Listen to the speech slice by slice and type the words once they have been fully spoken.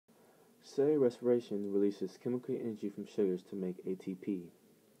Cellular respiration releases chemical energy from sugars to make ATP.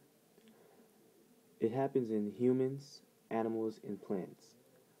 It happens in humans, animals, and plants,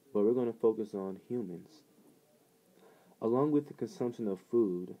 but we're going to focus on humans. Along with the consumption of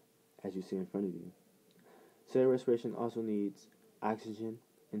food, as you see in front of you, cellular respiration also needs oxygen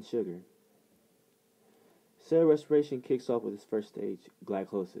and sugar. Cellular respiration kicks off with its first stage,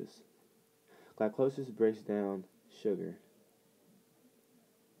 glycolysis. Glycolysis breaks down sugar.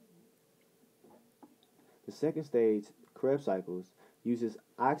 The second stage, Krebs cycles, uses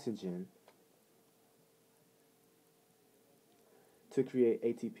oxygen to create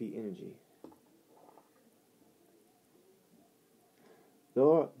ATP energy.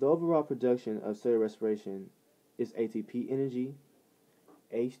 The overall production of cellular respiration is ATP energy,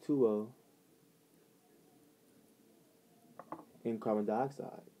 H2O, and carbon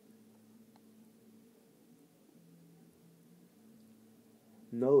dioxide.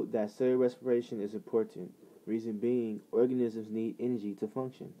 Note that cellular respiration is important, reason being organisms need energy to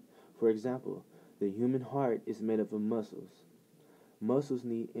function. For example, the human heart is made up of muscles. Muscles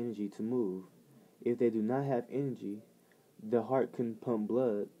need energy to move. If they do not have energy, the heart couldn't pump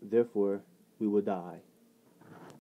blood, therefore we will die.